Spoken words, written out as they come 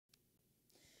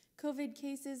COVID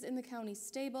cases in the county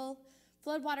stable.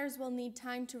 Floodwaters will need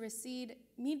time to recede.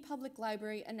 Meade Public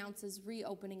Library announces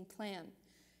reopening plan.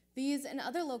 These and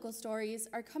other local stories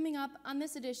are coming up on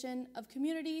this edition of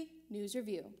Community News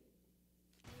Review.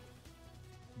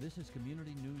 This is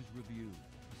Community News Review,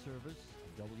 a service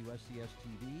of WSCS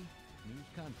TV, news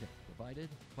content provided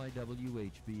by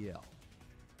WHBL.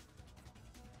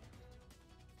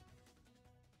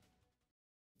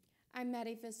 I'm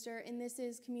Maddie Pfister, and this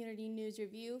is Community News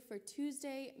Review for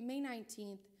Tuesday, May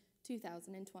 19th,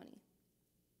 2020.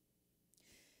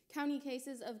 County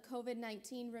cases of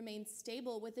COVID-19 remain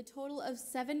stable with a total of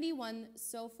 71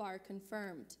 so far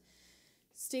confirmed.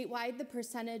 Statewide, the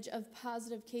percentage of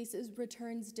positive cases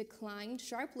returns declined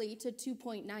sharply to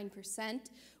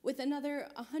 2.9%, with another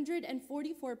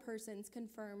 144 persons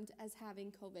confirmed as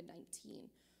having COVID-19,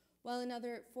 while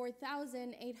another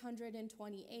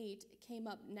 4,828 came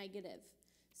up negative.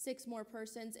 6 more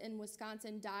persons in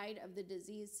Wisconsin died of the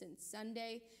disease since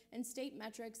Sunday, and state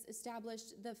metrics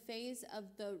established the phase of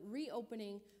the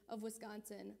reopening of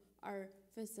Wisconsin are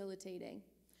facilitating.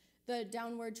 The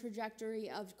downward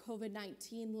trajectory of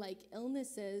COVID-19-like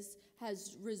illnesses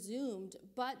has resumed,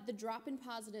 but the drop in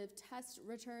positive test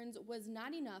returns was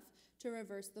not enough to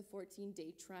reverse the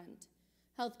 14-day trend.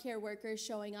 Healthcare workers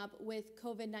showing up with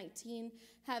COVID-19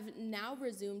 have now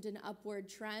resumed an upward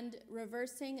trend,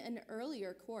 reversing an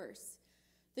earlier course.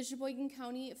 The Sheboygan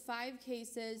County 5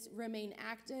 cases remain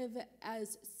active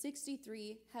as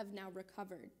 63 have now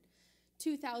recovered.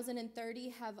 2,030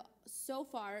 have so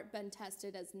far been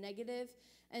tested as negative,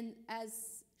 and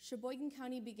as Sheboygan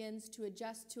County begins to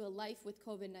adjust to a life with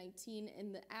COVID-19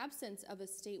 in the absence of a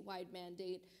statewide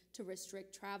mandate to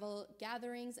restrict travel,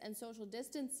 gatherings, and social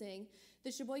distancing,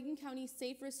 the Sheboygan County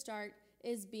Safe Restart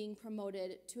is being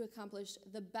promoted to accomplish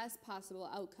the best possible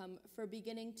outcome for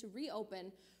beginning to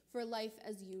reopen for life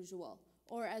as usual,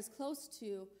 or as close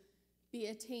to be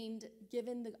attained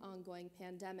given the ongoing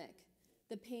pandemic.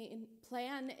 The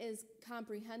plan is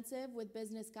comprehensive with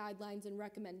business guidelines and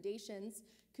recommendations,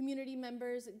 community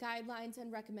members' guidelines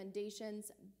and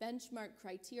recommendations, benchmark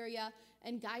criteria,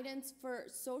 and guidance for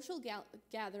social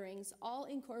gatherings, all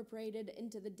incorporated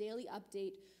into the daily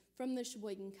update from the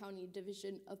Sheboygan County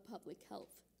Division of Public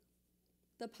Health.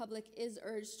 The public is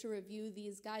urged to review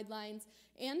these guidelines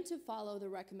and to follow the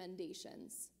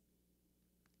recommendations.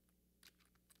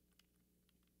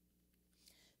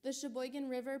 The Sheboygan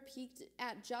River peaked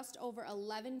at just over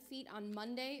 11 feet on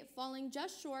Monday, falling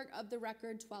just short of the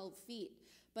record 12 feet,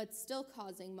 but still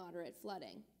causing moderate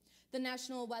flooding. The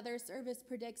National Weather Service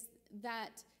predicts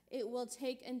that it will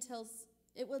take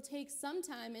some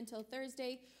time until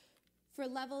Thursday for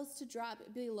levels to drop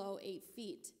below 8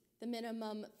 feet. The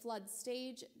minimum flood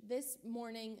stage this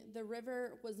morning, the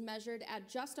river was measured at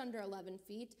just under 11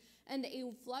 feet, and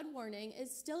a flood warning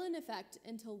is still in effect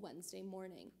until Wednesday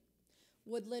morning.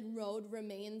 Woodland Road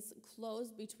remains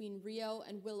closed between Rio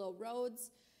and Willow Roads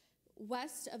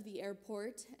west of the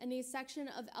airport, and a section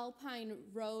of Alpine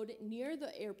Road near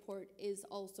the airport is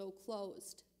also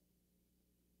closed.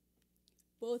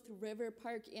 Both River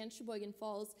Park and Sheboygan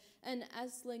Falls and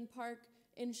Essling Park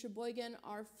in Sheboygan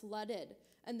are flooded,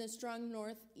 and the strong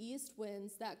northeast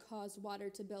winds that caused water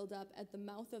to build up at the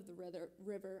mouth of the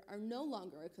river are no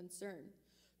longer a concern.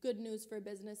 Good news for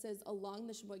businesses along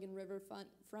the Sheboygan River front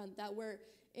that were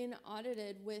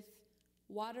inundated with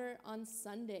water on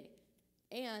Sunday.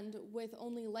 And with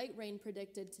only light rain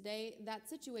predicted today, that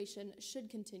situation should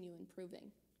continue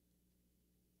improving.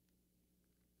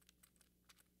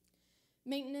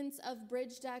 Maintenance of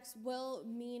bridge decks will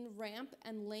mean ramp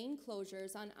and lane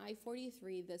closures on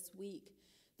I-43 this week.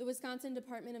 The Wisconsin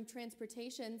Department of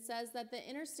Transportation says that the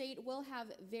interstate will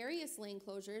have various lane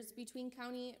closures between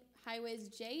county highways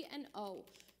J and O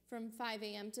from 5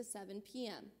 a.m. to 7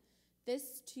 p.m.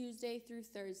 this Tuesday through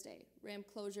Thursday. Ramp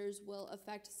closures will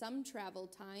affect some travel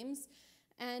times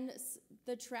and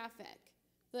the traffic.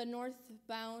 The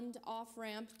northbound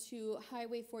off-ramp to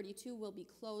Highway 42 will be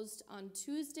closed on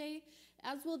Tuesday,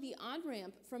 as will the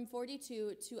on-ramp from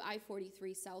 42 to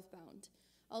I-43 southbound.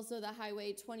 Also, the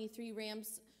Highway 23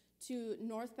 ramps to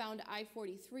northbound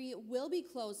I-43 will be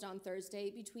closed on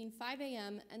Thursday between 5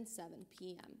 a.m. and 7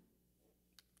 p.m.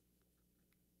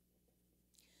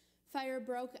 Fire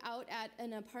broke out at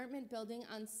an apartment building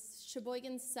on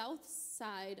Sheboygan's south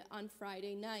side on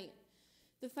Friday night.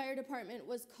 The fire department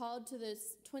was called to the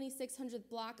 2600th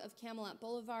block of Camelot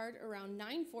Boulevard around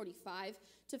 9:45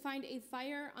 to find a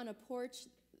fire on a porch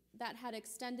that had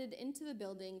extended into the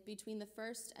building between the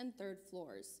first and third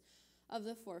floors of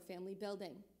the 4-family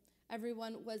building.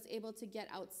 Everyone was able to get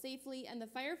out safely, and the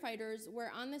firefighters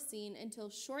were on the scene until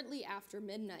shortly after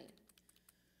midnight.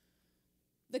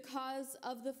 The cause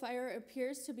of the fire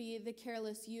appears to be the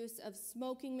careless use of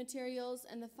smoking materials,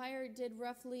 and the fire did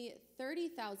roughly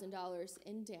 $30,000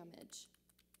 in damage.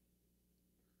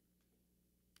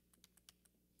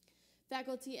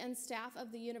 Faculty and staff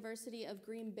of the University of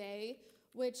Green Bay,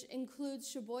 which includes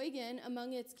Sheboygan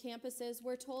among its campuses,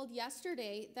 were told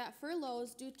yesterday that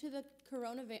furloughs due to the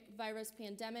coronavirus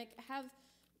pandemic have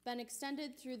been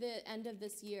extended through the end of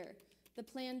this year. The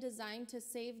plan, designed to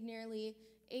save nearly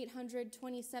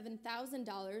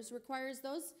 $827,000, requires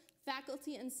those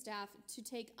faculty and staff to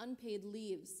take unpaid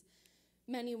leaves.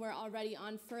 Many were already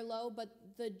on furlough, but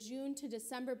the June to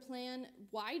December plan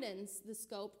widens the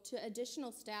scope to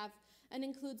additional staff and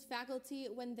includes faculty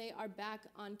when they are back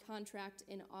on contract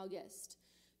in August.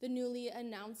 The newly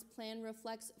announced plan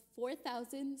reflects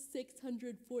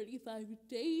 4,645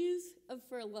 days of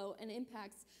furlough and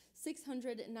impacts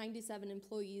 697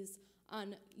 employees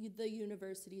on the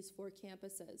university's 4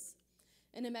 campuses.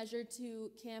 In a message to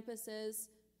campuses,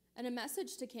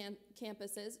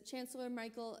 Chancellor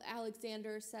Michael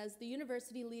Alexander says the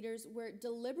university leaders were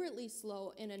deliberately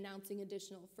slow in announcing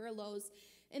additional furloughs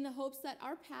in the hopes that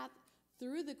our path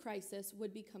through the crisis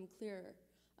would become clearer.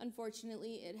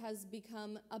 Unfortunately, it has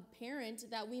become apparent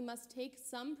that we must take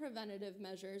some preventative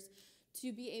measures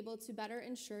to be able to better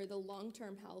ensure the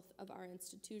long-term health of our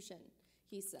institution,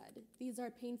 he said. These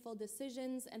are painful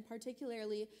decisions, and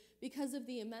particularly because of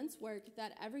the immense work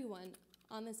that everyone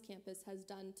on this campus has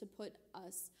done to put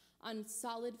us on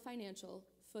solid financial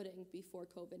footing before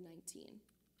COVID-19.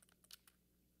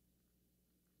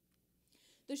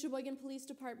 The Sheboygan Police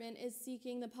Department is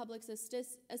seeking the public's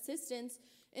assistance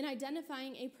in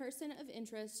identifying a person of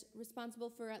interest responsible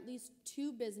for at least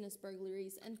 2 business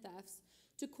burglaries and thefts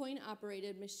to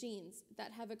coin-operated machines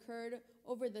that have occurred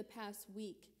over the past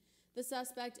week. The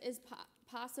suspect is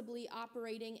possibly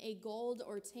operating a gold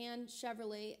or tan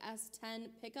Chevrolet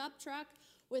S10 pickup truck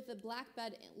with a black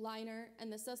bed liner,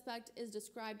 and the suspect is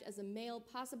described as a male,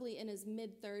 possibly in his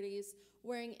mid-30s,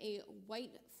 wearing a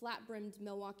white flat-brimmed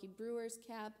Milwaukee Brewers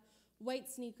cap, white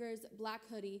sneakers, black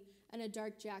hoodie, and a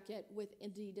dark jacket with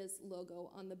Adidas logo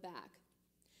on the back.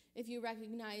 If you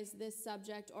recognize this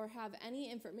subject or have any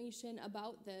information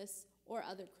about this or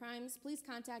other crimes, please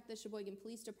contact the Sheboygan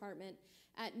Police Department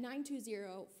at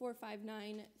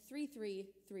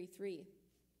 920-459-3333.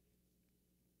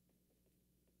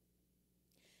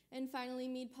 And finally,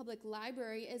 Meade Public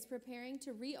Library is preparing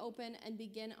to reopen and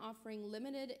begin offering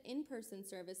limited in-person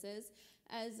services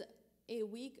as a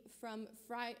week from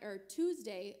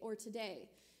Tuesday or today.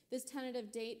 This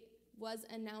tentative date was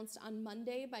announced on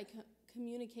Monday by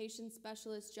communications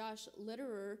specialist Josh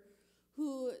Litterer,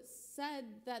 who said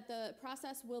that the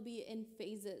process will be in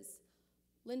phases.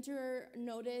 Litterer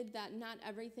noted that not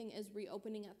everything is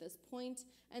reopening at this point,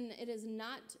 and it is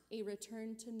not a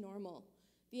return to normal.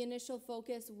 The initial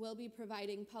focus will be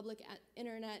providing public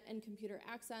internet and computer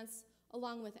access,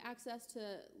 along with access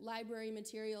to library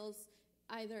materials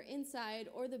either inside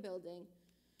or the building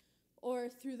or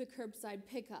through the curbside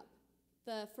pickup.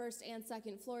 The first and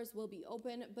second floors will be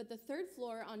open, but the third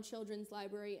floor on Children's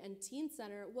Library and Teen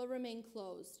Center will remain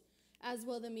closed, as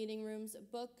will the meeting rooms.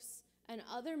 Books and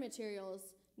other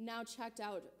materials now checked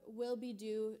out will be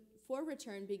due for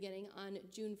return beginning on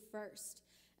June 1st.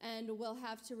 And will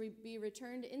have to be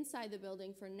returned inside the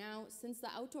building for now, since the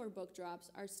outdoor book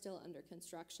drops are still under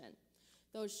construction.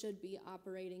 Those should be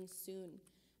operating soon.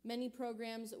 Many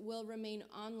programs will remain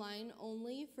online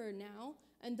only for now,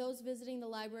 and those visiting the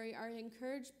library are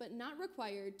encouraged but not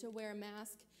required to wear a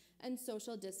mask, and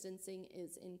social distancing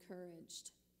is encouraged.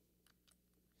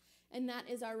 And that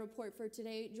is our report for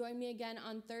today. Join me again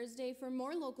on Thursday for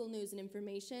more local news and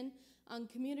information on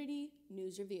Community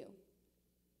News Review.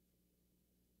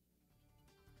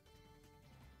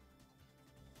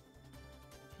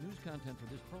 News content for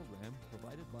this program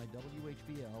provided by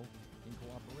WHBL in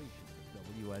cooperation with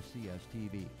WSCS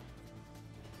TV.